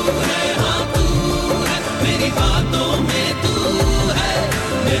तू है मेरी बातों में तू है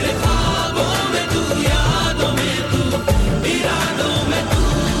मेरे ख्वाबों में तू यादों में इरादों में तू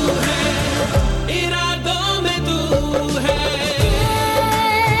है इरादों में तू है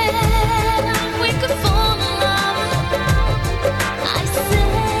we could fall in love I say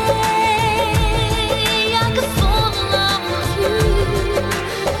I could fall in love with you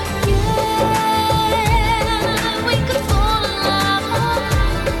yeah we could fall in love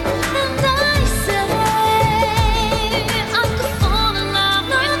and I say I could fall in love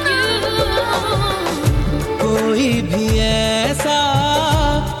with you कोई भी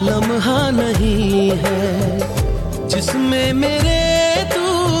लम्हा नहीं है जिसमें मेरे तू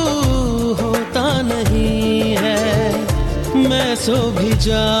होता नहीं है मैं सो भी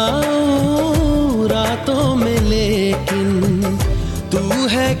जाऊं रातों में लेकिन तू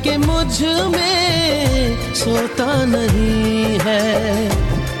है कि मुझ में सोता नहीं है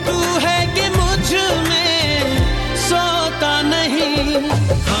तू है कि मुझ में सोता नहीं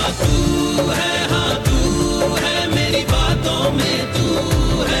हाँ तू है मेरी बातों में तू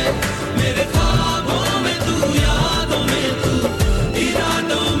है मेरे ख्वाबों में तू यादों में तू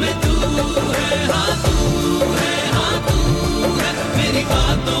इरादों में तू है हाँ तू है मेरी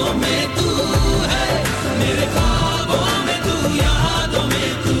बातों में तू है मेरे ख्वाबों में तू यादों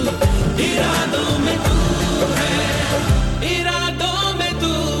में तू इरादों में तू है इरादों में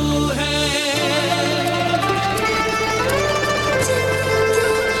तू है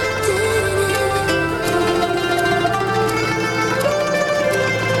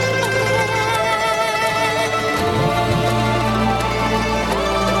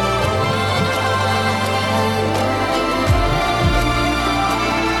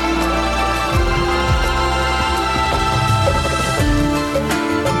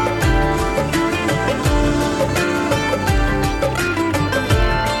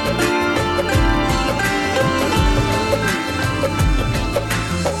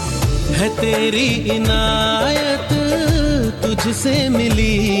है तेरी इनायत तुझसे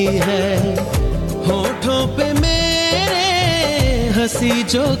मिली है होठों पे मेरे हंसी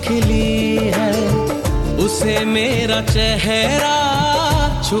जो खिली है उसे मेरा चेहरा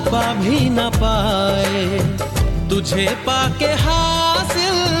छुपा भी न पाए तुझे पाके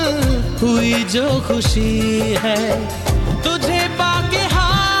हासिल हुई जो खुशी है तुझे पाके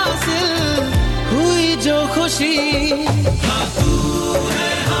हासिल हुई जो खुशी हाँ तू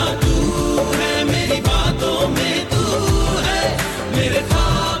है मेरी बातों में तू है मेरे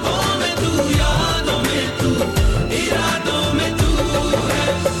ख्वाबों में तू यादों में तू इरादों में तू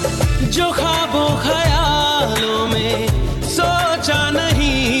है जो ख्वाबों ख्यालों में सोचा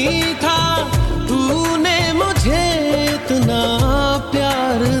नहीं था तूने मुझे इतना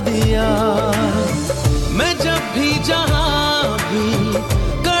प्यार दिया मैं जब भी जहां भी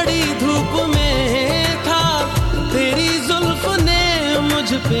कड़ी धूप में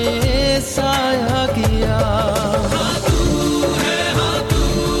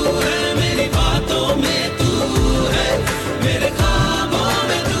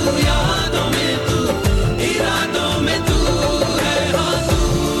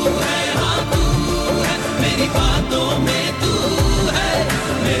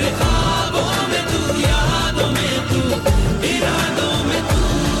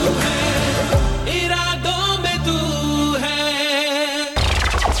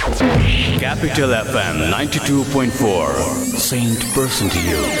Capital FM 92.4 Saint Person to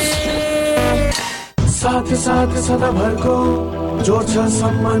Use. साथ साथ सदाभरको जोड्छ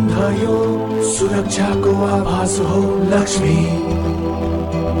सम्बन्ध यो सुरक्षाको आभास हो लक्ष्मी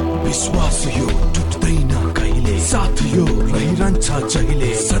विश्वास यो टुट्दैन कहिले साथ यो रहिरहन्छ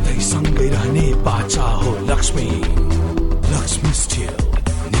जहिले सधैँ सँगै रहने बाचा हो लक्ष्मी लक्ष्मी स्टिल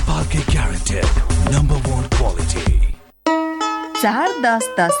नेपालकै ग्यारेन्टेड नम्बर 1 क्वालिटी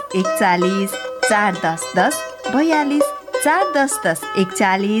 4-10-10-41 4-10-10-42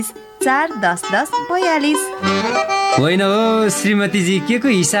 4-10-10-41 4-10-10-42 होइन हो श्रीमतीजी के को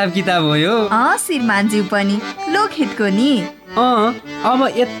हिसाब किताब हो यो श्रीमानज्यू पनि लोकहितको नि अब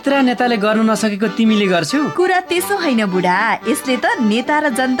यत्र नेताले गर्न नसकेको तिमीले गर्छौ कुरा त्यसो होइन बुढा यसले त नेता र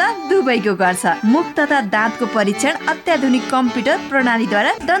जनता दुवैको गर्छ मुख तथा दाँतको परीक्षण अत्याधुनिक कम्प्युटर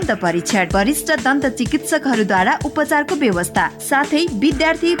प्रणालीद्वारा दन्त परीक्षण वरिष्ठ दन्त चिकित्सकहरूद्वारा उपचारको व्यवस्था साथै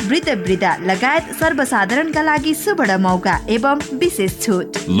विद्यार्थी वृद्ध लगायत सर्वसाधारणका लागि सुवर्ण मौका एवं विशेष छुट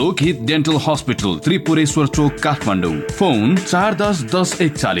लोकहित dental hospital Tripureshwor Chowk Kathmandu phone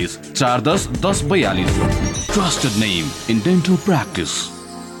 410-1041 410-1042 Trusted name in dental practice.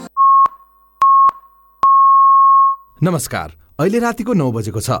 नमस्कार अहिले रातिको 9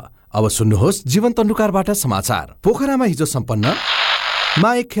 बजेको छ अब सुन्नुहोस् जीवन तन्डुकारबाट समाचार पोखरामा हिजो सम्पन्न मा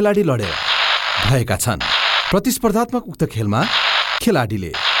एक खेलाडी लडेर भएका छन् प्रतिस्पर्धात्मक उक्त खेलमा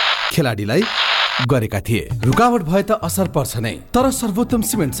खेलाडीलाई गरेका थिए रुकावट भए त असर पर्छ नै तर सर्वोत्तम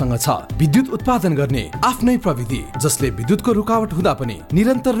सिमेन्टसँग छ विद्युत उत्पादन गर्ने आफ्नै प्रविधि जसले विद्युतको रुकावट हुँदा पनि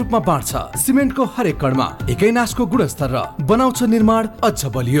निरन्तर रूपमा बाँड्छ सिमेन्टको हरेक कणमा एकै नासको गुणस्तर र बनाउँछ निर्माण अझ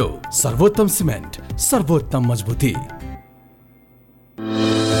बलियो सर्वोत्तम सिमेन्ट सर्वोत्तम मजबुती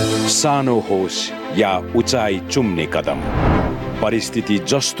सानो होस् या उचाइ चुम्ने कदम परिस्थिति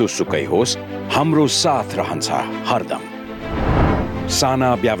जस्तो सुकै होस् हाम्रो साथ रहन्छ हरदम साना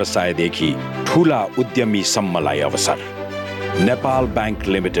व्यवसायदेखि ठूला उद्यमीसम्मलाई अवसर नेपाल बैंक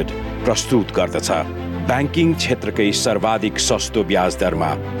लिमिटेड प्रस्तुत गर्दछ ब्याङ्किङ क्षेत्रकै सर्वाधिक सस्तो ब्याज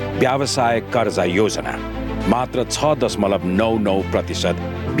दरमा व्यवसाय कर्जा योजना मात्र 6.99%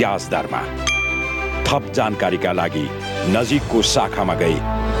 ब्याज दरमा थप जानकारीका लागि नजिकको शाखामा गई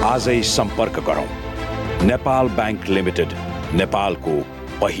आजै सम्पर्क गरौँ नेपाल बैंक लिमिटेड नेपालको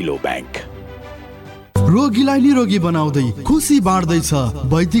पहिलो बैंक रोगीलाई निरोगी बनाउँदै खुसी बाँड्दैछ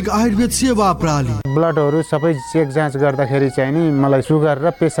वैदिक आयुर्वेद सेवा प्रणाली ब्लडहरू सबै चेक जाँच गर्दाखेरि चाहिँ नि मलाई सुगर र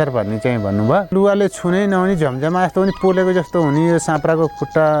प्रेसर भन्ने चाहिँ भन्नुभयो लुगाले छुनै नहुने झमझमा जस्तो पनि पोलेको जस्तो हुने यो साँप्राको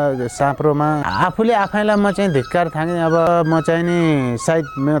खुट्टा साँप्रोमा आफूले आफैलाई म चाहिँ धिक्कार थाङे अब म चाहिँ नि सायद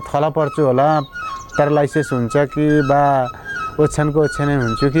म थला पर्छु होला प्यारालाइसिस हुन्छ कि बा ओछ्यानको ओछ्यानै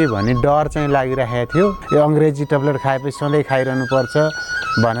हुन्छु कि भन्ने डर चाहिँ लागिरहेको थियो यो अङ्ग्रेजी ट्याब्लेट खाएपछि सधैँ खाइरहनु पर्छ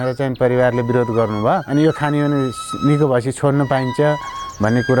भनेर चाहिँ परिवारले विरोध गर्नुभयो अनि यो खाने भने निको भएपछि छोड्नु पाइन्छ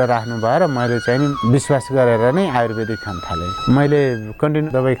भन्ने कुरा राख्नु भयो र मैले चाहिँ नि विश्वास गरेर नै आयुर्वेदिक खान थालेँ मैले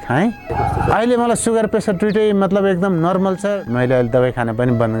कन्टिन्यू दबाई खाएँ अहिले मलाई सुगर प्रेसर दुइटै मतलब एकदम नर्मल छ मैले अहिले दबाई खान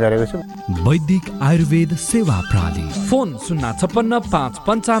पनि बन्द गरेको छु वैदिक आयुर्वेद सेवा प्रणाली फोन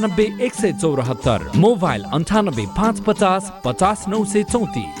 056-595-174 मोबाइल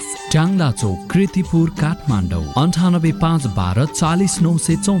 98-550-50-934 ट्याङ्ला चौक कृतिपुर काठमाडौँ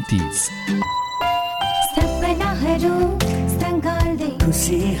 98-512-40-934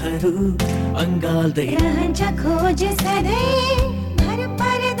 खुसीहरू अङ्गाल्दै रहन्छ खोज सधैँ भर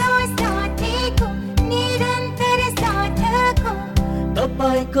पर्दो साथीको निरन्तर साथको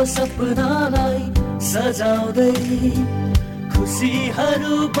तपाईको सपनालाई सजाउँदै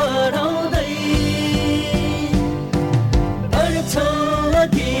खुसीहरू बढाउँदै बढ्छौँ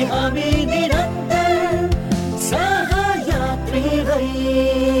अघि हामी निरन्तर सहयात्री भई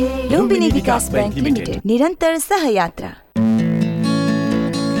लुम्बिनी विकास बैंक लिमिटेड निरन्तर सहयात्रा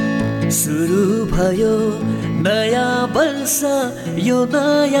सुरु भयो नयाँ वर्ष यो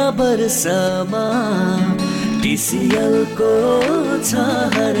नयाँ वर्षमा टिसिएलको छ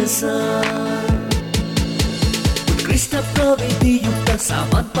हर्ष उत्कृष्ट प्रविधि युक्त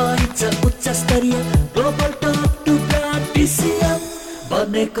सामान पाइन्छ उच्च स्तरीय global top two brand TCL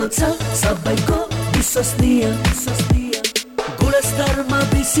बनेको छ सबैको विश्वसनीय गुणस्तरमा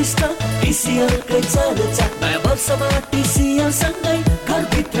विशिष्ट टिसिएलकै चर्चा नयाँ वर्षमा टिसिएल सँगै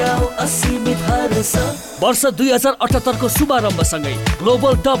घरभित्र असीमित हर्ष वर्ष 2078 को शुभारम्भसँगै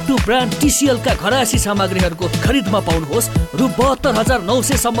global top two brand TCL का घरायसी सामग्रीहरूको खरिदमा पाउनुहोस् रु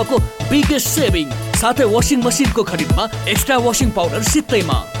 72,900 सम्मको बिगेस्ट सेभिङ साथै वाशिङ मसिनको खरिदमा एक्स्ट्रा वाशिङ पाउडर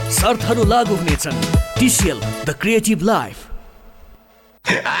सित्तैमा शर्तहरू लागू हुनेछन् टिसिएल द क्रिएटिभ लाइफ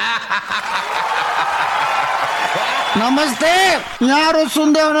नमस्ते यहाँहरू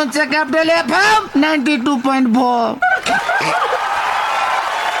सुन्दै हुनुहुन्छ क्यापिटल एफएम 92.4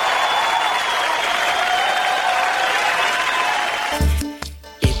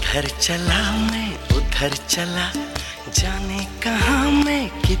 इधर चला मैं उधर चला, जाने कहाँ मैं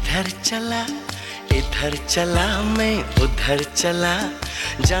किधर चला। इधर चला मैं उधर चला,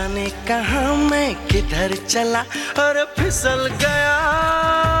 जाने कहाँ मैं किधर चला। और फिसल गया,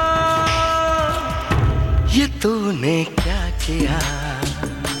 ये तूने क्या किया।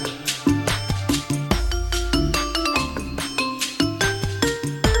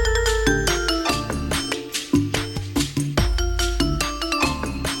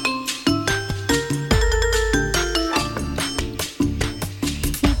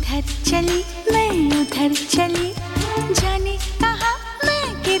 चली मैं उधर चली, जाने कहाँ मैं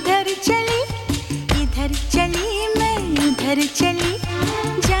किधर चली। इधर चली मैं उधर चली,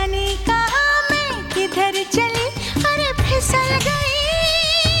 जाने कहाँ मैं किधर चली। अरे फिसल गई,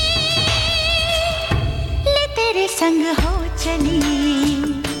 ले तेरे संग हो चली।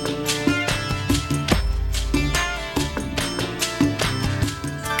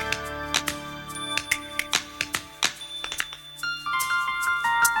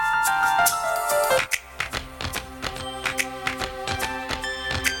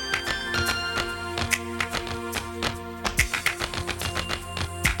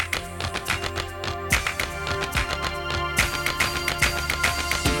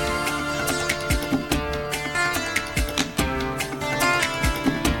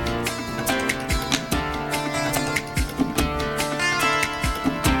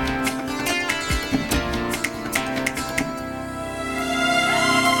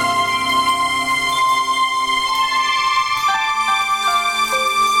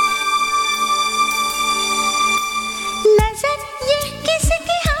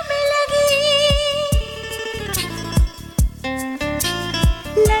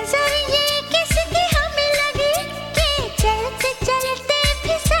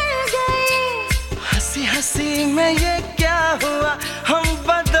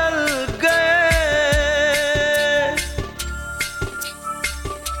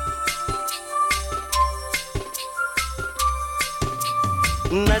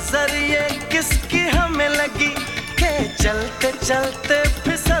 नजर ये किसकी हमें लगी के चलते चलते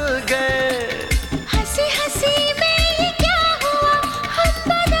फिसल गए। हंसी हंसी में ये क्या हुआ, हम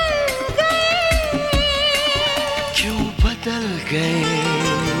बदल गए। क्यों बदल गए,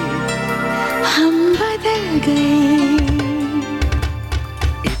 हम बदल गए।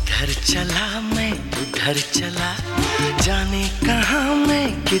 इधर चला मैं उधर चला, जाने कहाँ मैं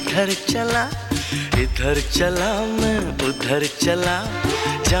किधर चला। इधर चला मैं उधर चला,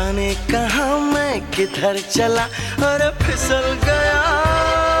 जाने कहाँ मैं किधर चला। और फिसल गया,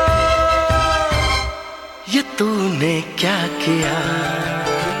 ये तूने क्या किया।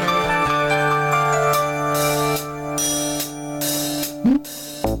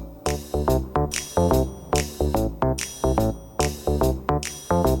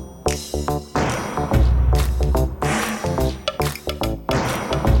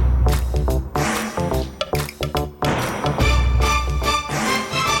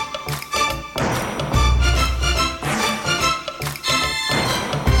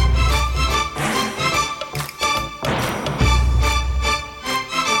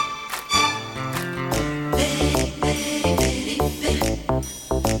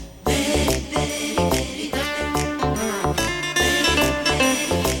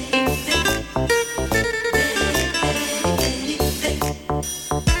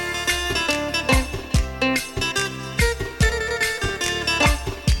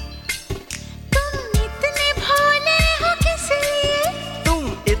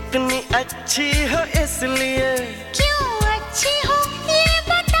 अच्छी हो इसलिए। क्यों अच्छी हो ये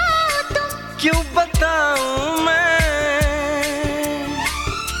बताओ तुम। क्यों बताऊं मैं,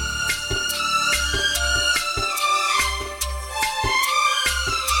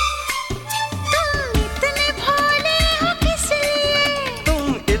 तुम इतने भोले हो किस लिए। तुम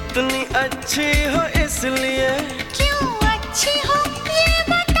इतनी अच्छी हो इसलिए। क्यों अच्छी हो ये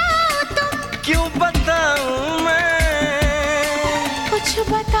बताओ तुम। क्यों बताऊं मैं, कुछ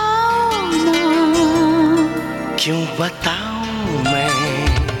बताओ ना। क्यों बताऊं मैं।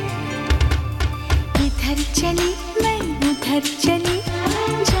 इधर चली मैं उधर चली,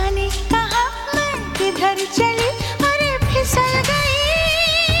 जाने कहाँ मैं किधर चली। अरे फिसल गई,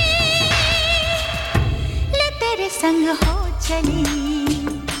 ले तेरे संग हो चली।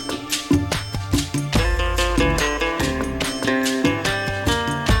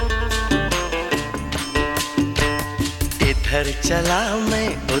 इधर चला मैं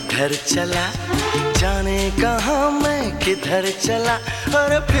उधर चला, जाने कहाँ मैं किधर चला।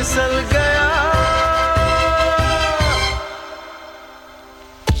 और फिसल गया,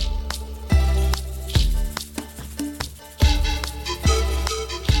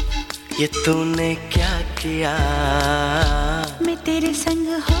 ये तूने क्या किया, मैं तेरे संग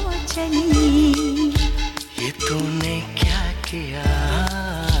हो चली, ये तूने क्या किया,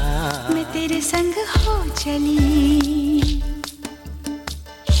 मैं तेरे संग हो चली।